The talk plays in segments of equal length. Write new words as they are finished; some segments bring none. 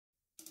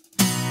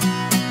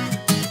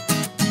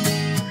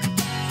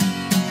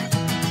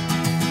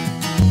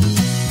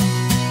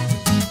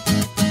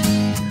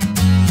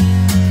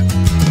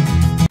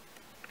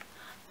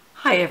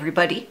Hi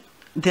everybody,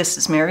 this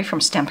is Mary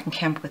from Stampin'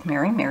 Camp with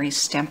Mary, Mary's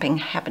Stamping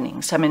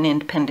Happenings. I'm an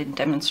independent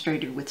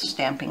demonstrator with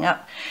Stampin'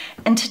 Up.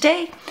 And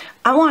today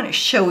I want to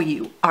show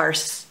you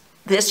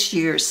this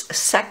year's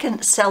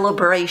second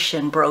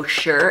celebration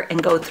brochure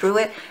and go through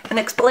it and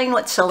explain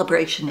what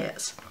celebration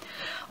is.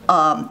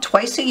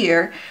 Twice a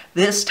year,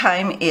 this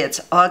time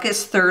it's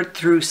August 3rd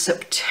through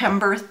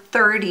September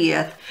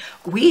 30th.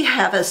 We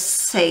have a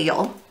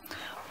sale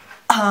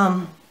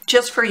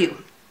just for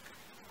you.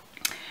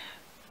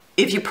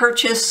 If you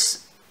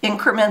purchase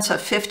increments of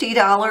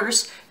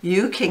 $50,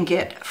 you can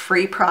get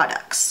free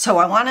products. So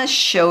I want to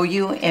show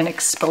you and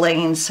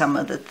explain some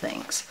of the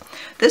things.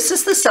 This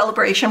is the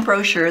celebration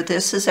brochure.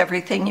 This is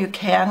everything you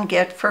can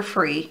get for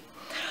free.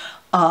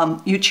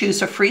 You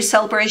choose a free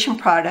celebration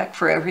product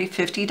for every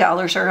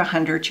 $50 or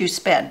 $100 you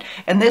spend.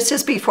 And this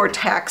is before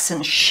tax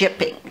and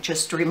shipping.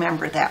 Just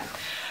remember that.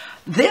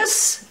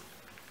 The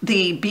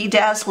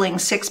Bedazzling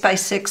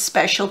 6x6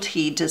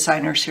 Specialty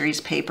Designer Series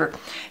paper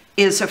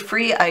is a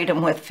free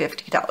item with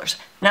 $50.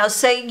 Now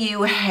say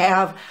you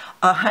have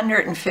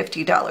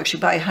 $150, you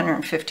buy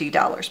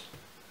 $150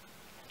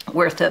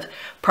 worth of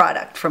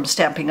product from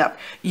Stampin' Up.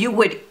 You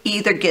would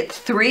either get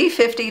three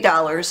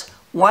 $50,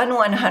 one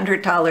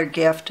 $100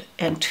 gift,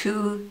 and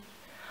two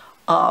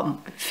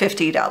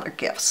 $50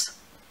 gifts,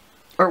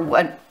 or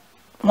one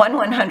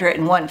 $100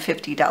 and one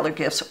 $50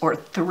 gifts, or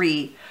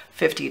three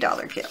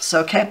 $50 gifts,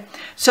 okay?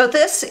 So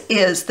this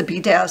is the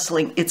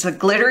Bedazzling. It's a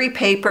glittery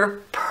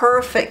paper,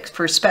 perfect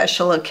for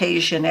special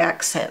occasion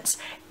accents.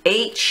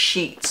 8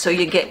 sheets, so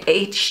you get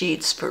 8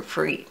 sheets for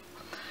free.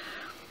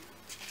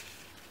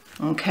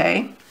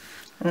 Okay,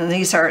 and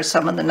these are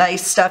some of the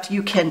nice stuff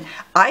you can,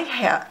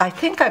 I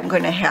think I'm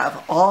going to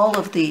have all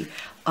of the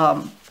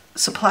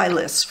supply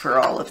lists for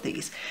all of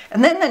these.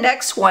 And then the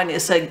next one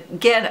is,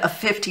 again, a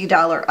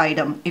 $50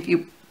 item. If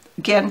you,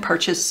 again,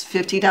 purchase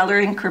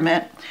 $50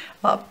 increment,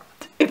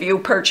 if you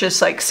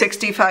purchase like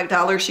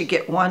 $65, you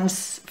get one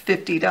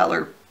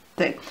 $50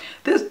 thing.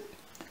 This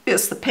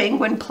is the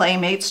Penguin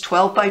Playmates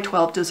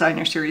 12x12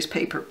 Designer Series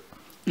paper.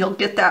 You'll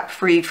get that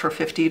free for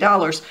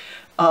 $50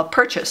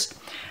 purchased.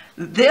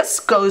 This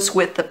goes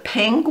with the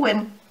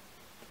Penguin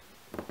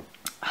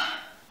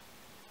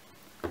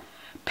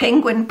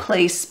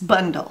Place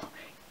bundle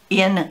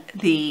in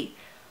the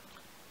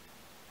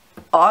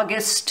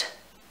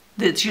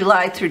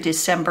July through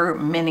December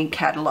mini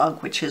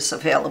catalog, which is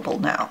available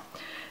now.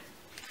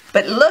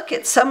 But look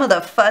at some of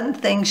the fun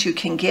things you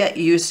can get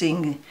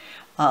using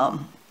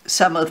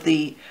some of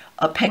the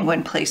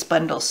Penguin Place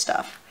bundle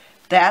stuff.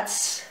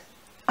 That's,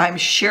 I'm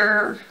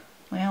sure,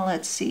 well,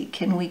 let's see,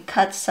 can we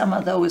cut some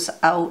of those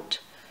out?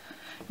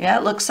 Yeah,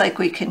 it looks like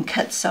we can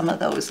cut some of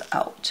those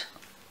out.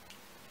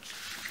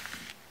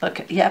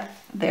 Look, yep,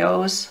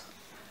 those,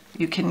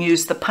 you can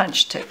use the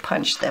punch to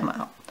punch them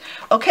out.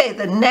 Okay,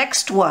 the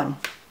next one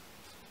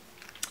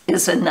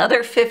is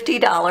another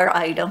 $50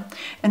 item,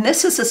 and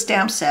this is a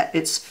stamp set.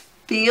 It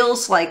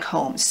feels like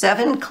home.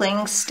 7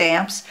 cling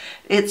stamps.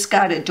 It's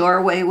got a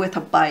doorway with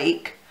a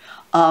bike,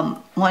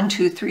 1,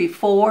 2, 3,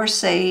 4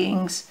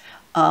 sayings,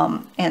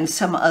 and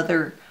some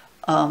other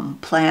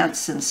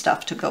plants and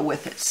stuff to go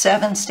with it.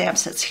 7 stamp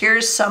sets.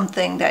 Here's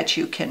something that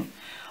you can,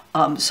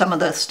 some of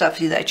the stuff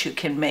that you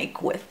can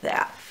make with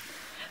that.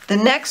 The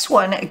next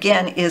one,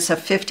 again, is a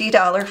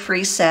 $50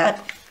 free set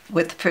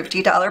with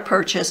 $50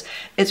 purchase.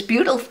 It's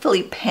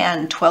beautifully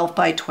penned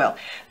 12x12.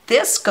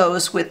 This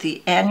goes with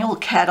the annual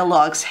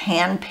catalog's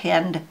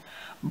hand-penned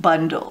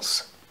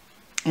bundles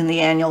in the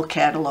annual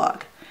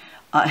catalog.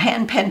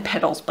 Hand-penned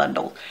petals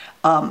bundle,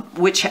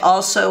 which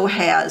also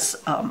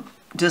has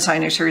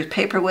Designer Series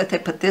paper with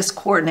it, but this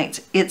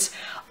coordinates. It's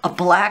a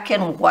black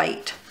and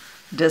white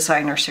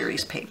Designer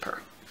Series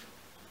paper.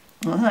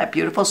 Isn't that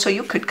beautiful? So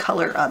you could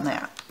color on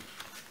that.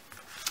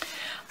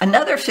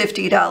 Another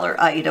 $50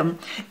 item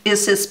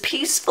is this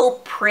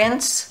Peaceful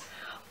Prints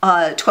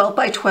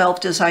 12x12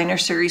 Designer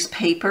Series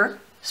paper,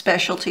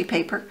 specialty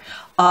paper.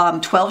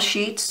 12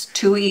 sheets,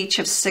 2 each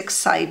of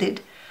 6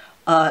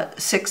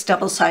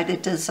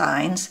 double-sided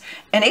designs.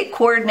 And it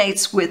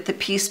coordinates with the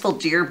Peaceful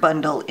Deer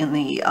bundle in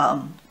the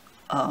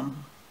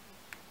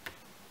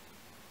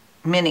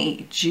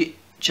mini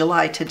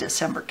July to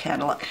December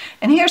catalog.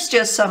 And here's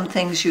just some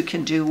things you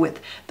can do with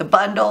the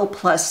bundle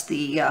plus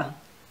the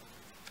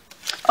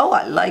oh,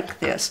 I like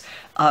this,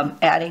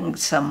 adding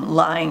some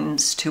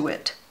lines to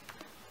it.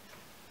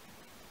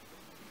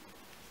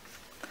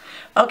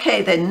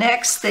 Okay, the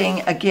next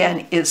thing,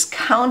 again, is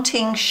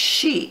Counting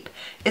Sheep.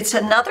 It's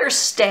another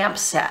stamp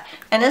set,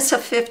 and it's a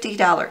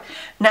 $50.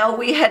 Now,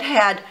 we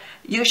had,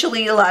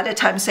 usually a lot of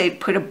times they'd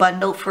put a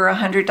bundle for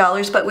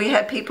 $100, but we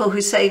had people who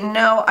say,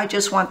 no, I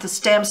just want the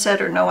stamp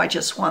set, or no, I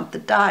just want the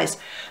dies.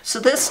 So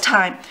this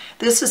time,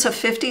 this is a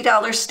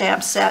 $50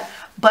 stamp set,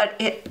 but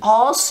it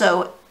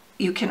also,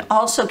 you can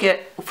also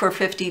get for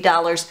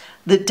 $50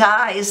 the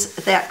dies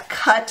that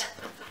cut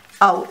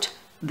out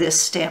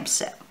this stamp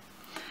set.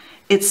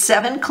 It's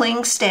 7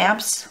 cling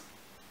stamps.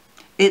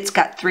 It's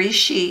got 3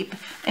 sheep.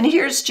 And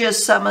here's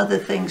just some of the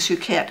things you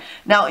can.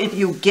 Now, if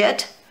you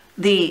get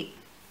the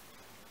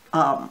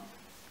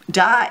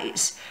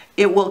dies,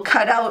 it will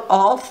cut out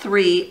all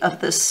three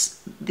of the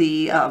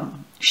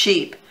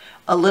sheep,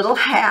 a little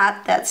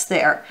hat that's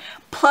there,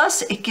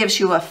 plus it gives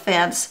you a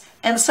fence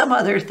and some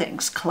other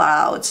things,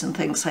 clouds and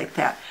things like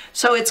that.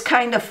 So it's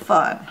kind of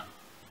fun.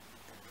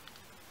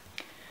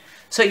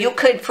 So you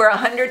could, for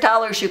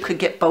 $100, you could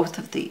get both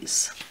of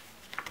these.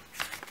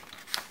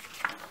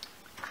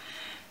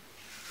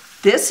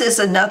 This is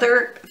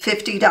another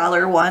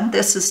 $50 one.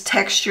 This is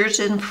textures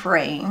and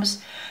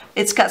frames.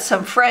 It's got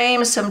some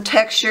frames, some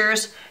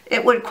textures.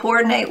 It would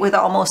coordinate with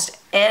almost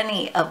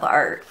any of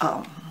our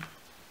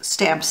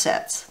stamp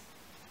sets.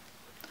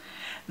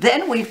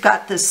 Then we've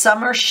got the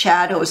Summer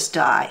Shadows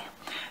die.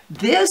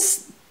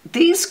 These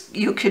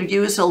you could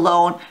use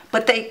alone,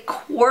 but they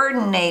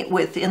coordinate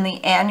with, in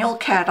the annual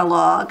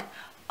catalog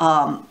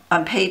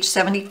on page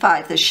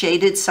 75, the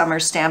shaded summer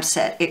stamp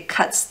set. It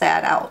cuts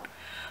that out,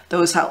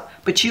 those out.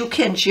 But you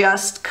can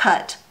just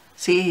cut,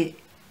 see,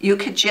 you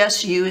could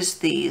just use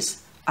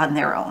these on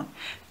their own.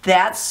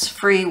 That's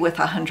free with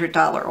a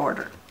 $100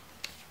 order.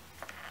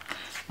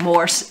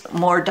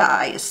 More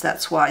dies,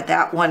 that's why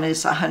that one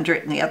is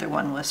 $100 and the other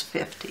one was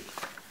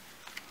 $50.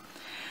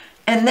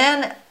 And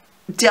then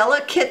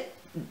Delicate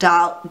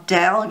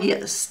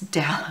Dahlias,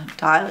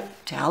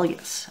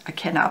 I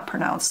cannot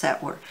pronounce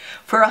that word.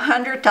 For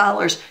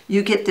 $100,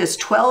 you get this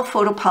 12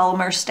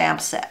 photopolymer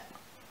stamp set.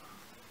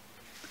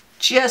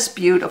 Just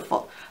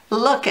beautiful.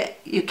 Look at,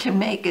 you can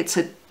make, it's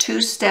a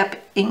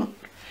two-step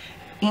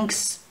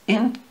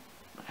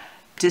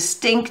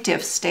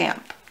distinctive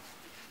stamp.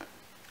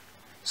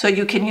 So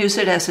you can use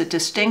it as a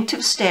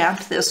distinctive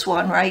stamp, this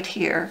one right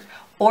here,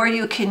 or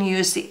you can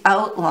use the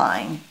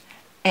outline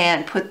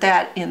and put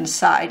that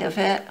inside of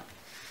it.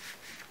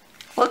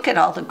 Look at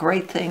all the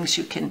great things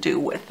you can do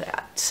with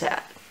that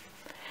set.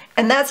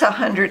 And that's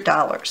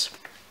 $100.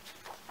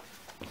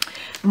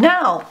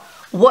 Now,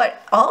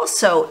 what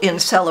also in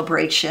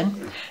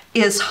celebration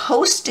is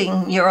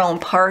hosting your own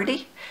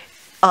party.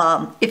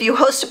 If you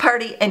host a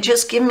party and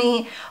just give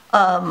me,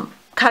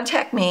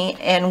 contact me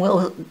and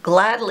we'll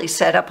gladly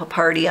set up a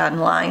party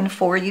online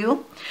for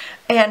you.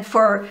 And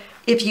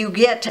if you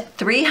get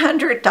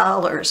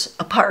 $300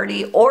 a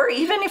party, or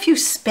even if you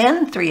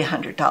spend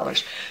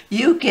 $300,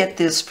 you get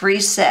this free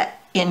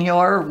set in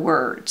your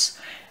words.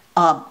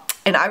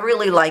 And I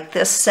really like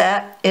this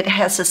set. It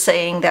has a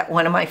saying that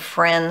one of my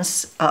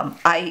friends,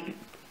 I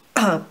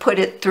put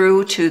it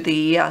through to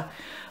the,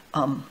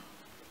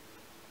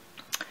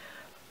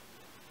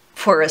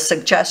 for a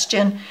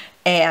suggestion,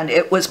 and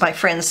it was my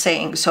friend's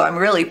saying, so I'm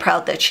really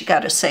proud that she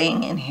got a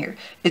saying in here.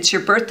 It's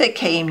your birthday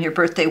came, your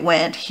birthday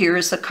went,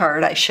 here's the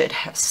card I should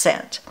have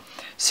sent.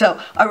 So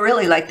I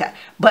really like that.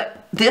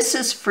 But this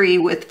is free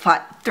with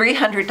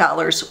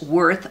 $300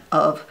 worth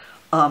of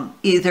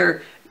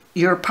either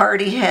your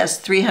party has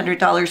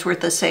 $300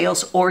 worth of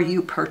sales or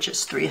you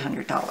purchase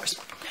 $300.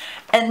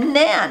 And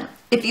then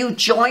if you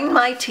join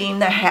my team,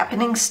 the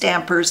Happening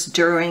Stampers,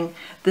 during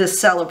this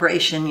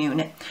celebration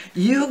unit,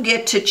 you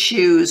get to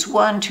choose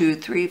 1, 2,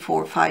 3,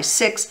 4, 5,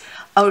 6.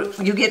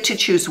 You get to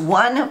choose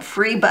one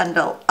free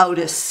bundle out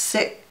of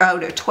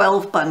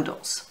 12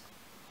 bundles.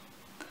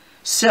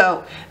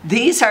 So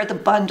these are the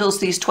bundles.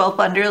 These 12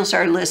 bundles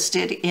are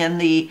listed in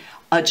the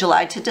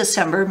July to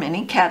December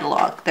mini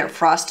catalog. They're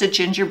Frosted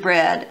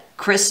Gingerbread,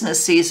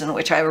 Christmas Season,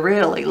 which I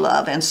really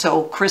love, and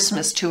so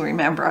Christmas to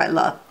Remember I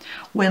love.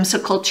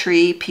 Whimsical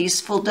Tree,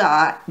 Peaceful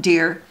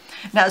Deer.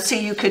 Now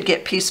see, you could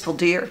get Peaceful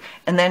Deer,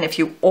 and then if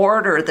you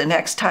order the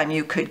next time,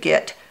 you could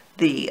get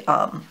the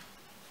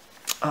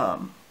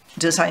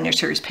designer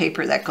series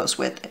paper that goes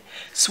with it.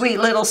 Sweet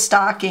Little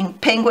Stocking,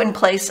 Penguin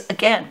Place.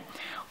 Again,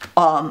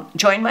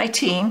 join my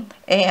team,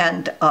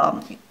 and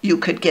you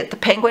could get the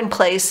Penguin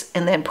Place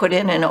and then put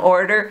in an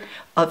order,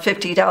 a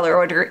 $50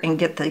 order, and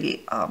get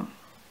the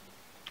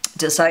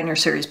designer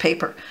series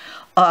paper.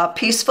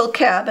 Peaceful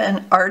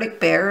Cabin, Arctic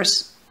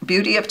Bears,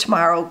 Beauty of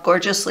Tomorrow,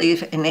 Gorgeous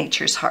Leaf, and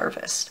Nature's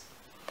Harvest.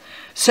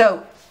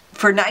 So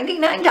for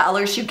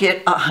 $99, you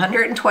get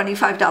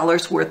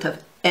 $125 worth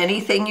of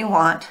anything you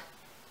want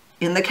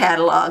in the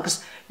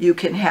catalogs. You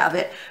can have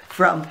it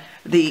from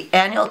the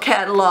annual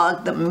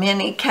catalog, the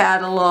mini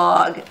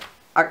catalog,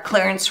 our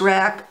clearance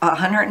rack,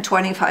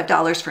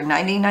 $125 for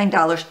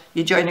 $99.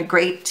 You join a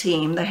great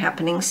team, the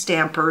Happening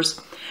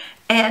Stampers,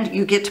 and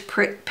you get to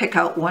pick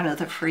out one of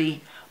the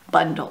free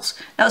bundles.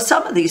 Now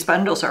some of these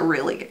bundles are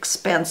really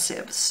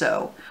expensive,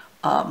 so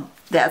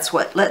that's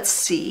what, let's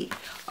see.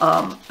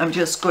 I'm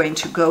just going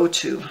to go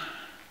to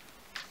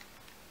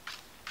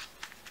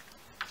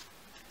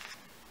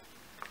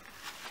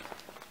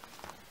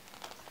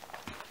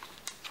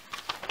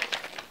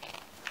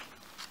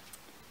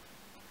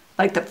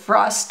like the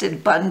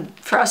Frosted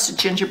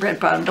Gingerbread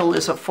bundle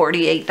is a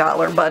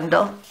 $48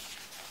 bundle.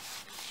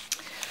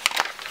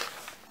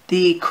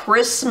 The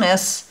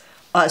Christmas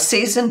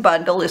Season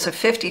bundle is a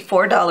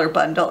 $54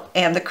 bundle,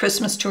 and the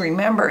Christmas to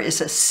Remember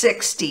is a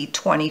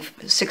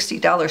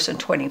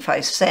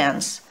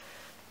 $60.25.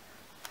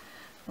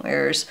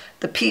 Whereas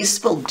the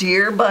Peaceful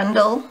Deer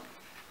bundle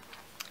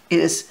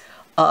is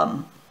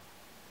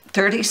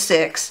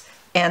 $36,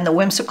 and the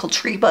Whimsical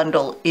Tree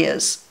Bundle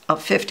is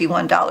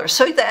 $51.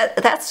 So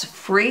that's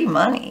free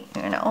money,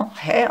 you know,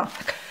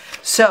 heck.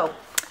 So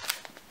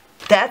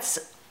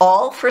that's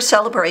all for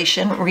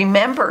celebration.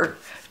 Remember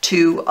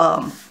to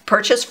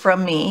purchase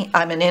from me.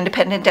 I'm an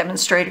independent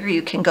demonstrator.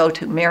 You can go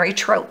to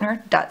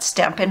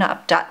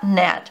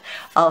marytrotner.stampinup.net.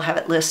 I'll have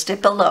it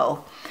listed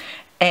below.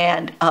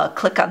 And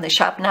click on the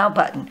Shop Now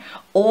button.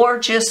 Or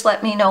just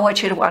let me know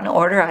what you want to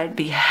order. I'd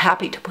be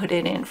happy to put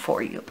it in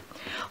for you.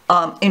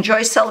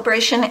 Enjoy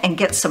celebration and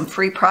get some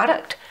free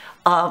product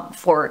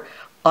for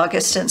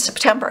August and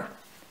September.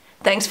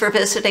 Thanks for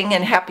visiting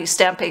and happy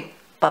stamping.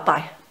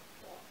 Bye-bye.